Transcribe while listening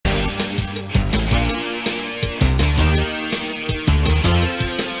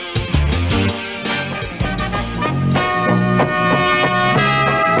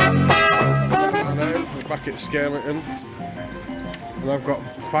Skirlington. And I've got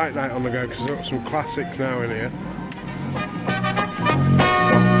fight night on the go because I've got some classics now in here.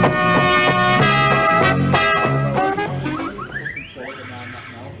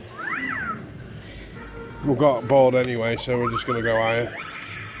 We've got bored anyway, so we're just going to go higher.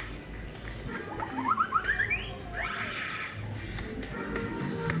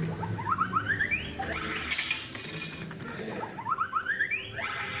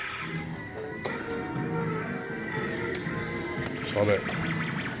 On it.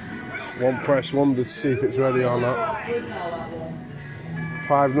 One press wonder to see if it's ready or not.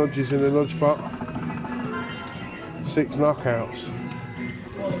 5 nudges in the nudge pot. 6 knockouts.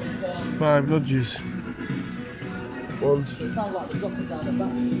 5 nudges. 1, 7.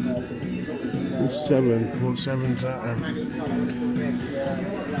 What 7's that then?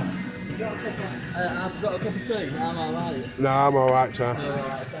 I've got a cup of tea. I'm alright. No, I'm alright, sir.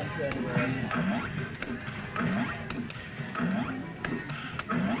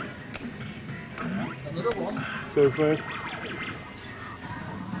 Another one. 2 first.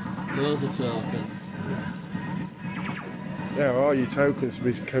 Those are tokens. Yeah, all your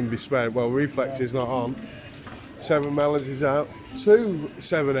tokens can be spent. Well, Reflex is not on. 7 Melons is out. 2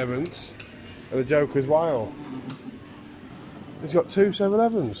 7 Evans. And a Joker's Wild. He's got 2 7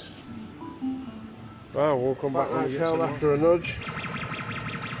 Evans. Wow, we'll come back when it's held after a nudge.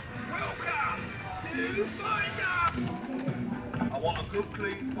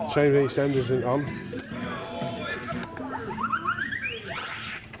 Shame the EastEnders isn't on.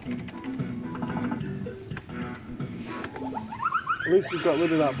 At least he's got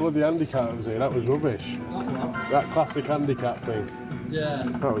rid of that bloody handicap that was here. That was rubbish. That classic handicap thing. Yeah.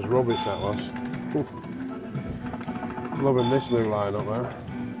 That was rubbish, that was. Ooh. Loving this new lineup there.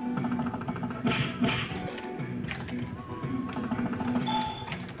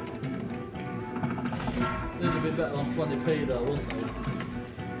 These would be better on 20p though, wouldn't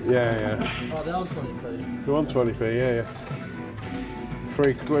they? Yeah. Oh, they're on 20p. They're on 20p, yeah.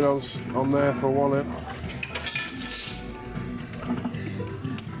 £3 on there for 1 hit.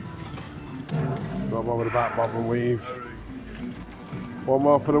 Not bothered about bob and weave. 1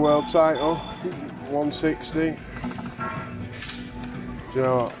 more for the world title. 160. Do you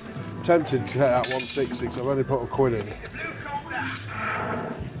know what? I'm tempted to take that 160 because I've only put £1 in.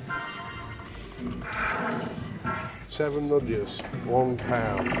 7 nudges, £1.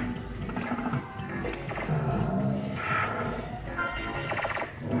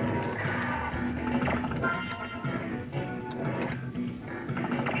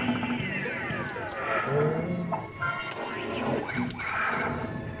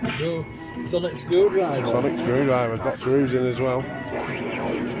 Oh, Sonic screwdriver. Sonic screwdriver, Dr. Who's in as well.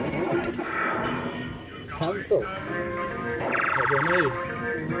 Cancel. What do I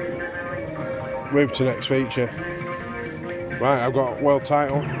need? Move to next feature. Right, I've got world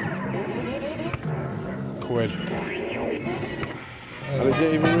title. £1. And it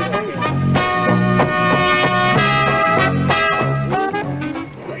didn't even repeat.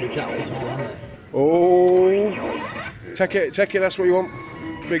 Oh, take it, that's what you want.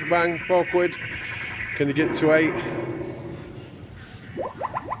 Big bang, £4. Can you get to 8?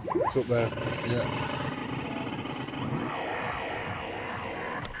 It's up there. Yeah.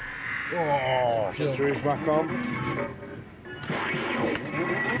 Oh, Dr. Who's back on.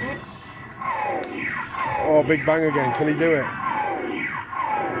 Oh, big bang again. Can he do it?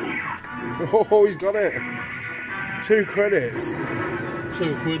 Oh, he's got it. 2 credits.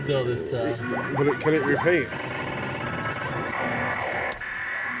 £2 though this time. But can it repeat?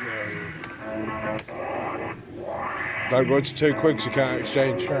 Don't go into 2 quick, so you can't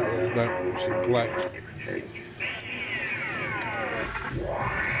exchange. Right, yeah. No, just collect.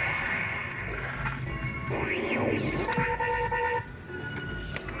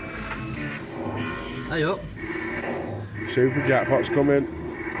 Hey up. Super jackpot's coming.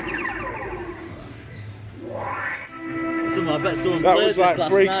 I bet someone That played was like this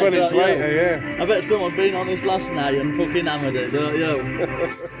last £3 night, later, yeah. I bet someone been on this last night and fucking hammered it, don't you?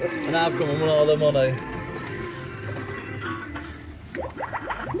 And I've come and won all the money.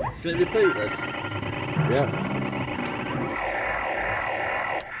 Can it repeat this? Yeah.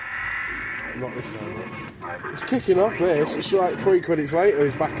 Not this time, though. It's kicking off this. It's like £3 later,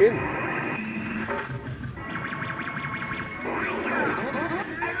 he's back in.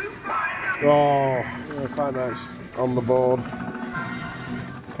 Oh, quite nice on the board.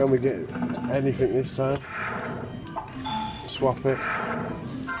 Can we get anything this time? Swap it.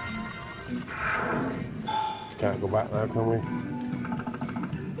 Can't go back now, can we?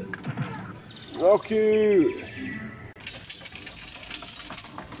 Oh, cute!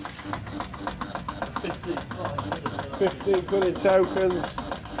 50. Oh. 15 quid in tokens.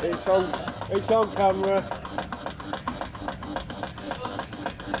 It's on camera.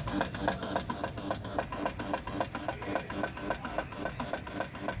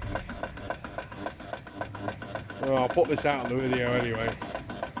 Oh, I'll put this out on the video anyway.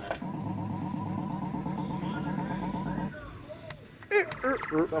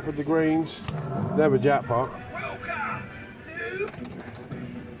 Top of the greens. Never jackpot.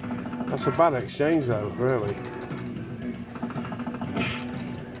 That's a bad exchange though, really.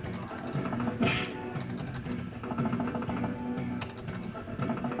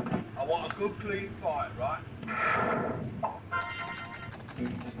 I want a good clean fight, right?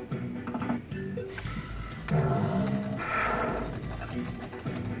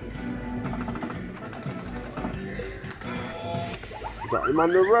 Got him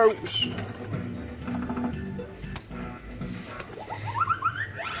on the ropes.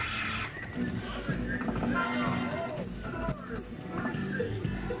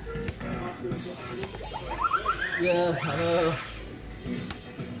 Yeah, I know.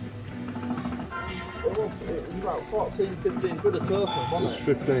 It was about 14, 15 quid a token, wasn't It's it?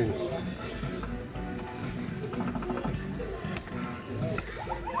 15.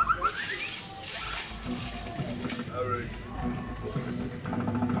 Hurry.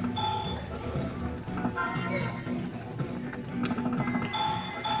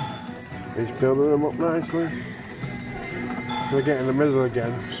 He's building them up nicely. Gonna get in the middle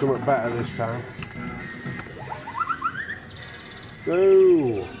again, something better this time.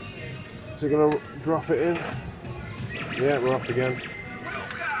 Ooh. Is it gonna drop it in? Yeah, we're off again.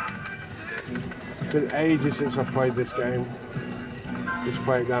 It's been ages since I've played this game. Just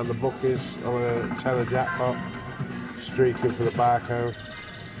play it down the bookies. I'm gonna tenner jackpot. Streaking for the barcode.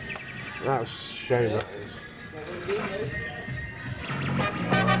 That's a shame, that is.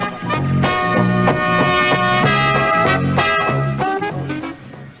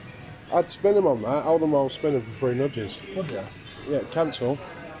 I'd spin them on that. Hold them all spinning for 3 nudges. Would you? Yeah, cancel.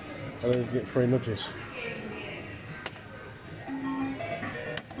 And then you get 3 nudges.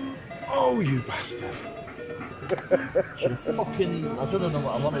 Oh, you bastard. Fucking, I don't know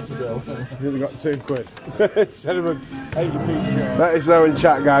what I wanted to do. You only got 2 quid. Instead of an 80p. Let us know in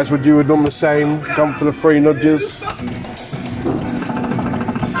chat, guys. Would you have done the same? Gone for the 3 nudges?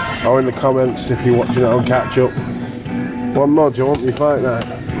 Or in the comments if you're watching it on catch up. 1 nudge, I want me fight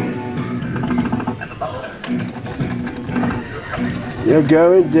that. You're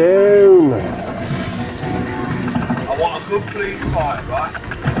going down. I want a good clean fight, right?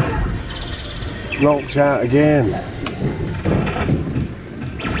 Knocked out again.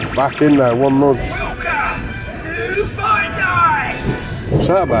 Back in there, 1 nudge. Welcome to my night. What's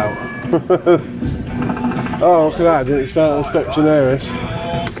that about? Oh, look at that, didn't it start on steps and Eris?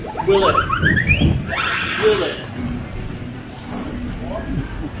 Will it? Will it?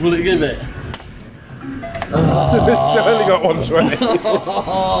 Will it give it? It's still only got 120.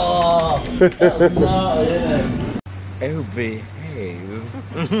 Oh, that's not it. Oh, behave.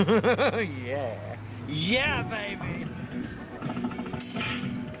 Yeah. Yeah, baby.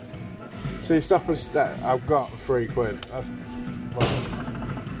 See, stop and step. I've got 3 quid. That's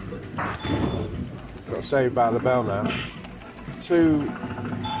got saved by the bell now. Two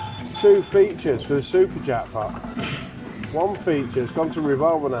features for the super jackpot. 1 feature's gone to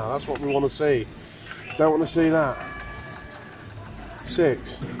revolver now. That's what we want to see. Don't want to see that.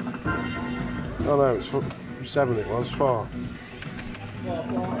 6. Oh no, it's 7. It was 4.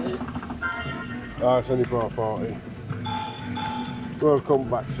 440. Oh, it's only 440. We'll come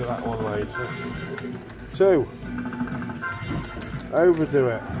back to that one later. 2. Overdo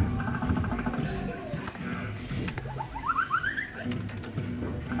it.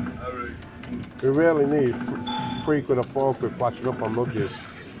 Hurry. We really need 3 quid or 4 quid flashing up on nudges.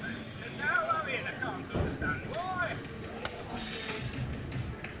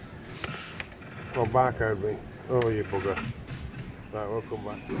 Oh, barcode me. Oh, you bugger. Right, we'll come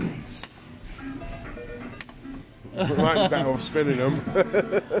back. We might be better off spinning them.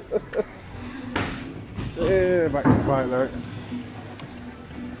 Yeah, back to fight now.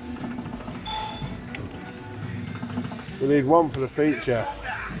 We need 1 for the feature.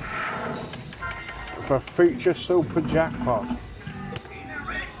 For feature super jackpot.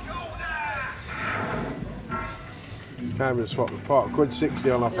 Can't even swap the pot.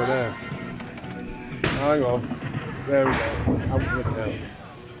 £1.60 on offer there. Hang on. There we go. I'm good now.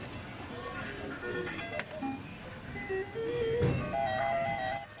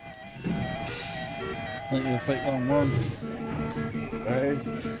 Think you'll pick on 1. Hey,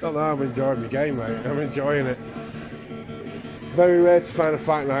 not that I'm enjoying the game, mate. I'm enjoying it. Very rare to find a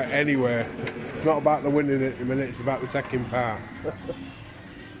fight night anywhere. It's not about the winning at the minute, it's about the taking part.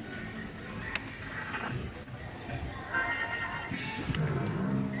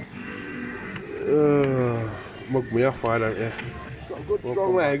 Mug me off, why don't you? Got a good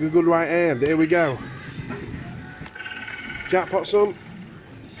strong leg, a good right hand. Here we go. Jackpot, son.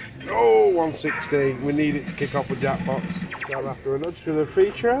 Oh, 160. We need it to kick off with jackpot. Down after a nudge for the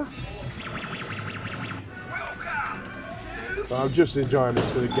feature. So I'm just enjoying this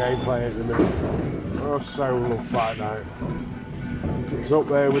for the gameplay at the minute. Oh, so love Fight Night. It's up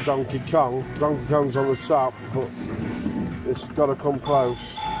there with Donkey Kong. Donkey Kong's on the top, but it's got to come close.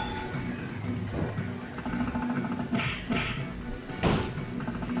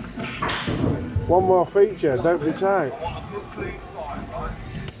 One more feature, don't be tight.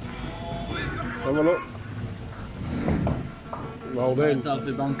 Have a look. Rolled in.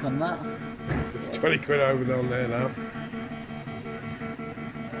 Selfie bank on that. There's 20 quid over down there now.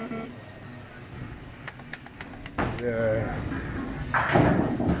 Yeah.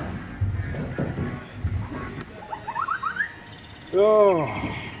 Oh,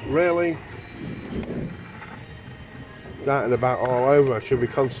 really? Darting about all over. I should be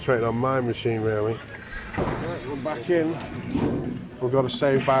concentrating on my machine, really. Right, we're back in. We've got to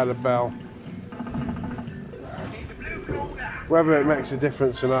save by the bell. Whether it makes a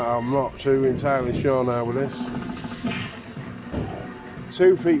difference or not, I'm not too entirely sure now with this.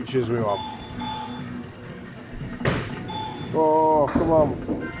 2 features we want. Oh, come on.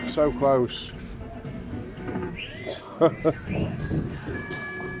 So close. Got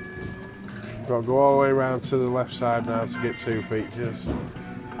to go all the way around to the left side now to get 2 features.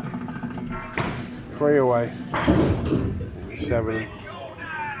 3 away. 7.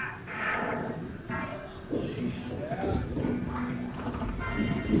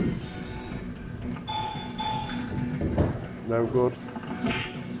 No good.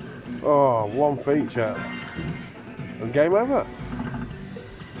 Oh, 1 feature. And game over.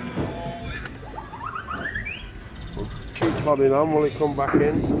 We'll keep plodding on. Will it come back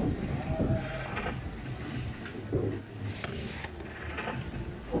in?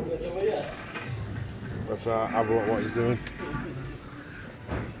 Let's have a look what he's doing.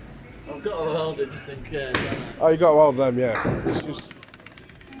 I've got to hold it just in case. Oh, you got to hold them, yeah. It's just.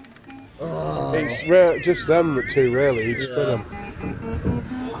 It's rare, just them that 2 really. You just spin them.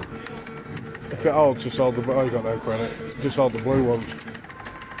 If it holds, just hold the. Oh, you got no credit. Just hold the blue ones.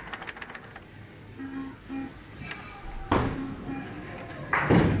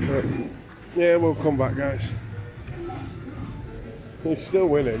 Yeah, we'll come back, guys. He's still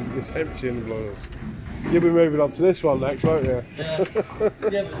winning. It's empty in the blues. You'll be moving on to this one next, won't you? Yeah, but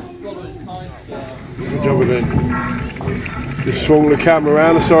it's following points. Jumping in. Just swung the camera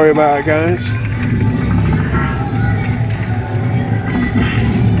around. Sorry about it, guys.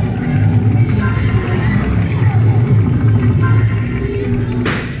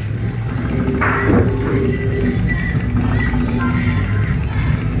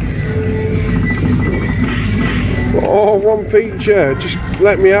 Oh, 1 feature. Just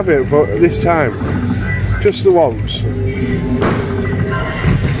let me have it, but this time. Just the once.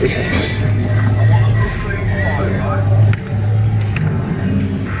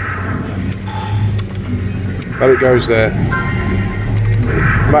 There it goes there.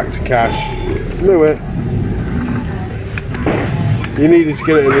 Back to cash. Knew it. You needed to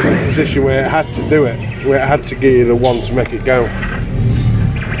get it in a position where it had to do it. Where it had to give you the 1 to make it go.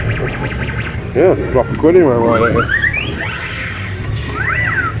 Yeah, drop a quid in right there.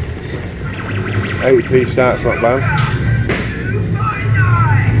 8p start's not bad.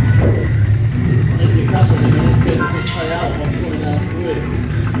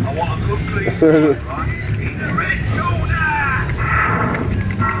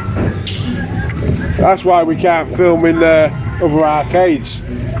 That's why we can't film in other arcades,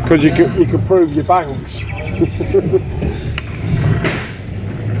 because you can prove your banks.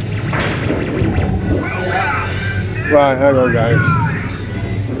 Right, hang on, guys.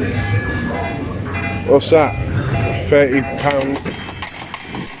 What's that? £30.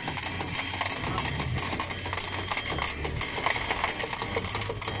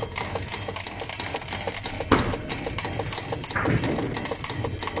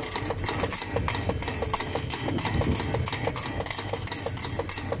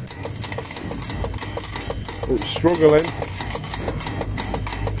 It's struggling.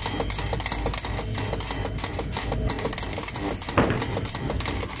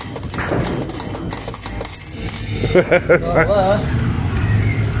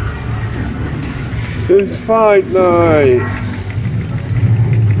 It's fight night.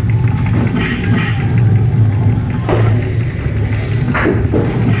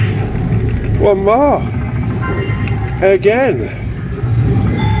 One more. Again.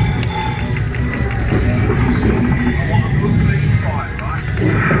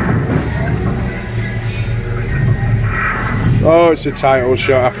 Oh, it's a title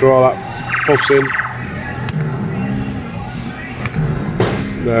shot after all that fussing.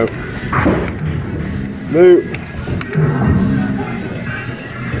 No. No.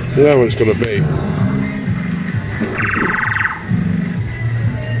 You know what it's going to be.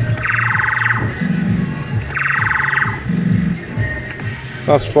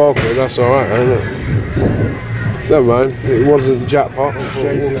 That's £4, that's alright, isn't it? Never mind, it wasn't jackpot,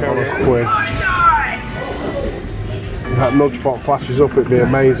 we'll count a £1. If that nudge pot flashes up, it'd be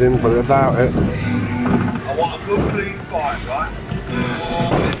amazing, but I doubt it. I want a good clean fight, right?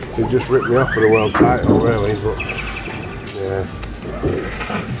 It just ripped me off for the world title, really, but yeah.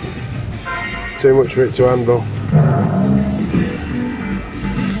 Too much for it to handle.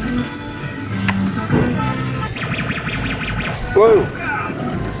 Blue!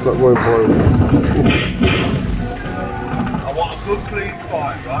 Not going blue. I want a good clean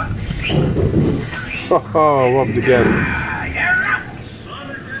fight, right? Oh, robbed again.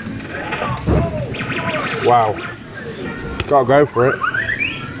 Wow. Gotta go for it.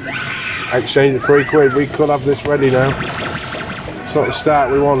 Exchange of £3. We could have this ready now. It's not the start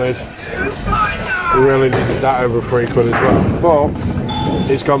we wanted. We really needed that over £3 as well. But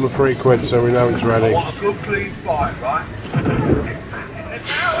it's gone with £3, so we know it's ready. I want a good clean fight, right?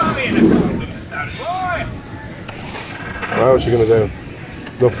 Well, what's she gonna do?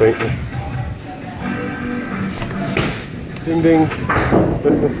 Nothing. Ding ding.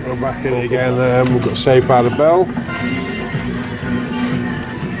 We're back in again. We've got Save by the Bell.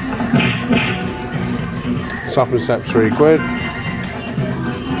 Stop and step £3.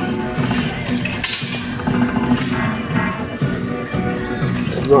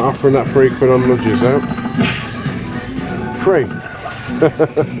 Not offering that £3 on nudges out. Free.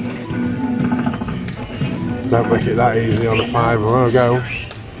 Don't make it that easy on a fiver. I'll go.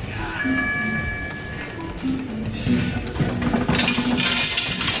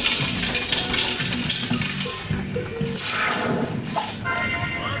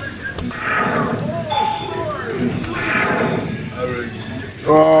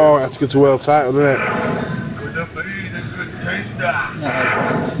 Oh, that's good to world title, isn't it?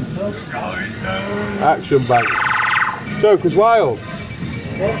 Action bank. Joker's wild.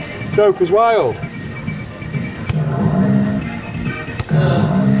 Joker's wild.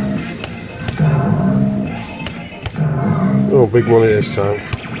 Oh, big money this time.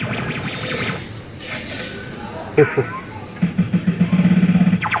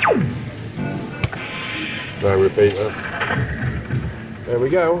 No repeater. There we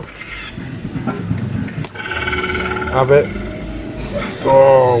go. Have it.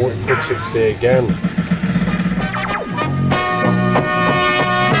 Oh, good 60 again.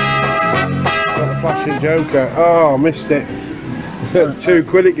 Got a flashing joker. Oh, missed it.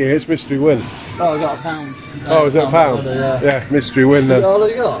 £2 it gears, mystery win. Oh, I got £1. Oh, is that £1? Yeah, mystery win then. Is that all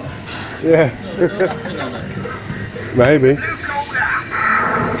you got? Yeah. Maybe.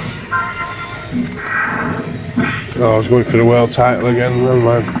 Oh, I was going for the world title again, never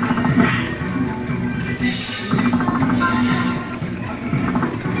mind.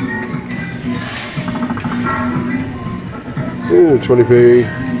 Ooh, 20p.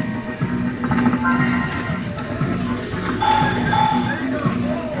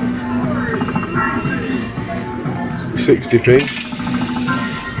 £60p.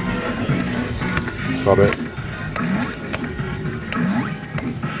 Got it.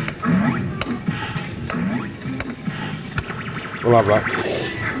 We'll have that.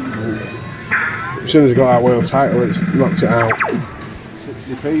 As soon as we got our world title, it's knocked it out.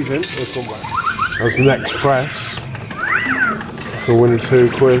 60p's in, we'll come back. That's the next press for winning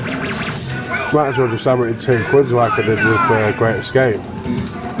 £2. Might as well just hammer it in £2 like I did with Great Escape.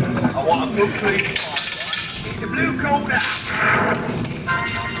 I want a good clean fight. The blue corner.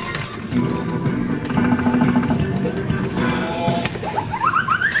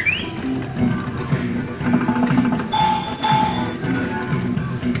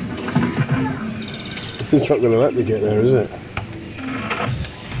 It's not going to let me get there, is it?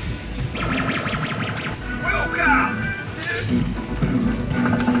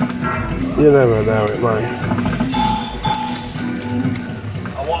 You never know, it might.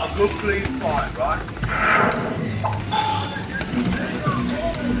 I want a good clean fight, right?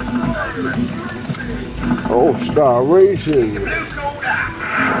 Oh, Star Racing! Blue corner.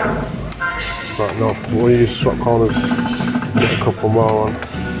 Right, no, we'll use swap corners. Get a couple more on.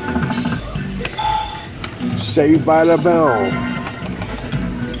 Saved by the Bell.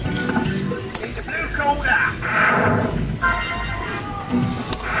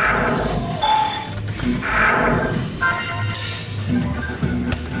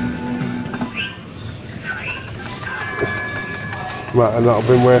 Might have not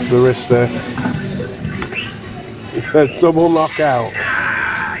been worth the risk there. Double knockout.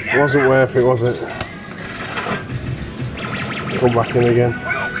 It wasn't worth it, was it? Come back in again.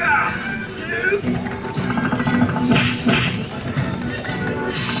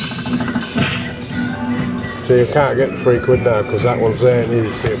 So you can't get £3 now because that one's there, it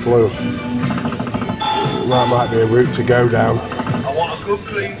needs to be a blue. That might be a route to go down. I want a good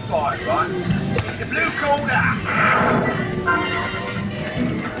clean fight, right? The blue corner.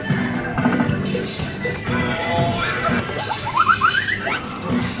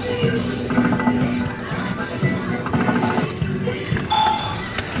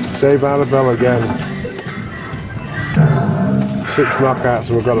 Save by the bell again. 6 knockouts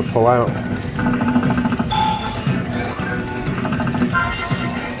and we've got to pull out.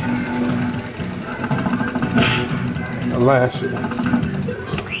 Unless, no,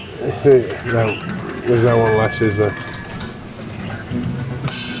 there's no one less, is there?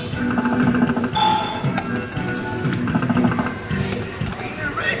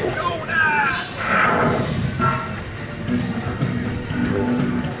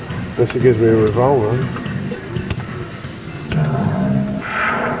 This gives me a revolver.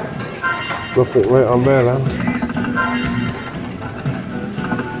 Nothing lit on there then.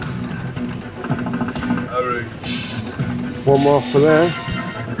 One more for there.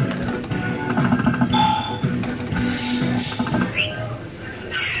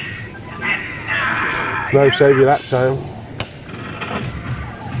 No save you that time.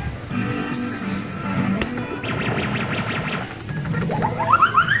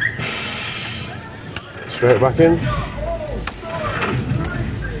 Straight back in.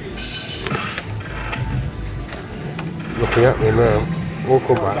 Nothing happening now. We'll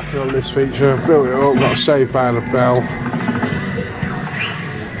come back on this feature. Built it up, got a save by the bell.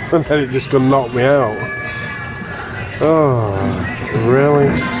 And then it just gonna knock me out. Oh, really?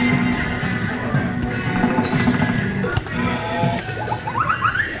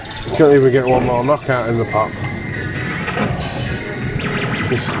 You can't even get one more knockout in the pot.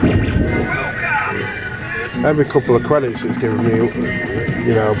 Every couple of credits it's given me,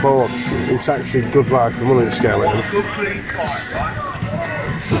 you know, but it's actually good value for money at Skirlington.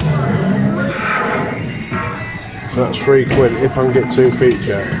 So that's £3 if I can get 2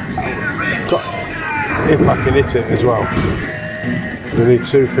 feature. If I can hit it as well. We need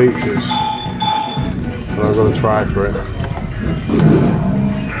 2 features. And I'm going to try for it.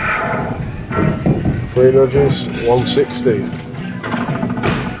 3 nudges, 160.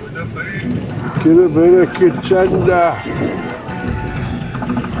 Could have been a contender.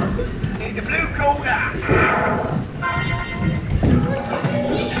 The blue corner.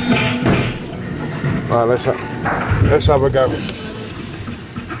 Right, let's have a go.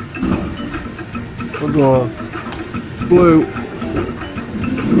 We'll go on. Blue.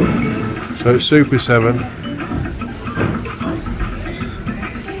 So it's Super 7.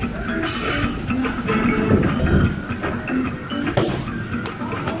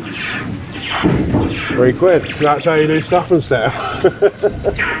 £3. That's how you do stop and step.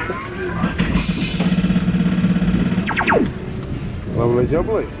 Lovely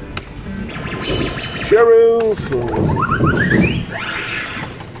jubbly. Cheers.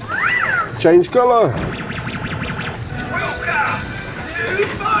 Change colour.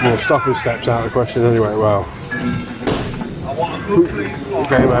 Well, stop and steps out of the question anyway. Well,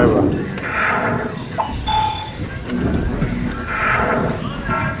 game over.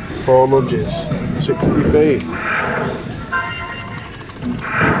 4 nudges, 60p.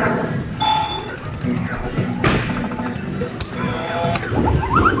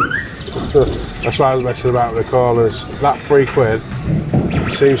 That's why I was messing about with the corners. That £3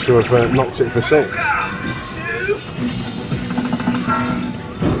 seems to have knocked it for 6.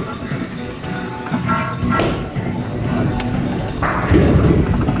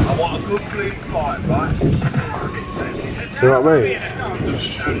 I want a good clean fight, right? You know what I mean?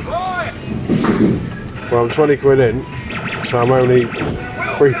 Well, I'm £20 in, so I'm only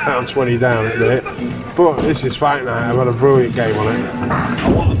 £3.20 down at the minute. But this is fight night. I've had a brilliant game on it. I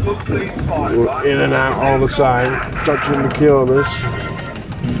want a good clean fight, right? In and out all the time, dodging the corners.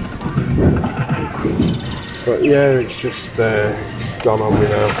 But yeah, it's just gone on me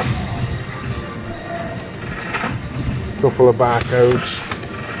now. Couple of barcodes.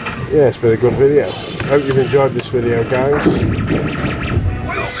 Yeah, it's been a good video. Hope you've enjoyed this video, guys.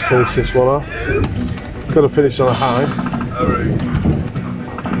 Let's finish this one off. Could have finished on a high.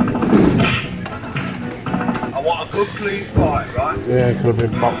 I want a good clean fight, right? Yeah, it could have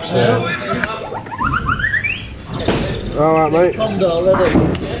been boxed there. Alright, mate. Already.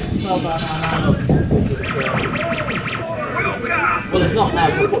 Well, it's not now,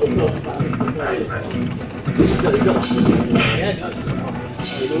 so put the clothes back.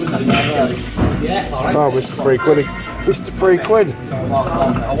 Yeah, alright. Oh, Mr. 3 quid. Mr. 3 quid.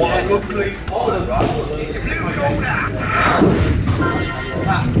 I want a good clean pot, right? Need the blue coat out.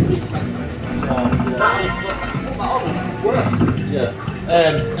 Yeah.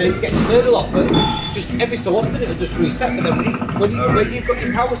 And it gets stirred a lot, but just every so often it'll just reset. But then when you've got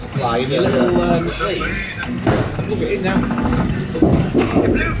your power supply and your little thing, look at it now. The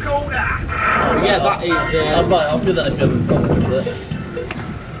blue coat out. But yeah, that is. I'll do that if you have a problem with it.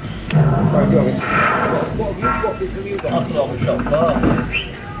 What bits have you got? I've got it on the shop floor.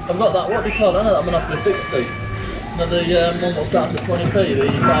 I've got that, what do you call it? I'm an offer 60. Now the one that starts at 20p, the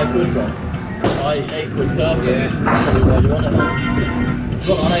 5 quid one. 8 quid token. That's probably why you want it on. I've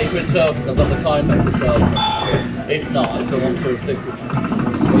got an 8 quid token, I've got the kind method token. If not, it's a 1, 2, 6, which is.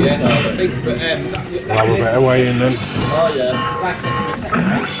 Yeah, I think, but We'll have a better way in then. Oh yeah. last thing, the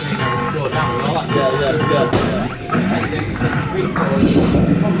text go down and all that. Yeah.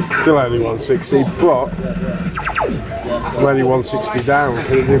 Still only 160, but I'm only 160 down.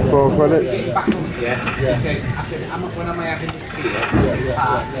 Can you do 4 credits? He says, I said, when am I having this here?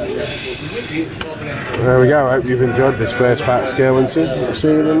 There we go. I hope you've enjoyed this first part of Skirlington. We'll see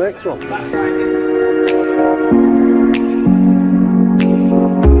you in the next one.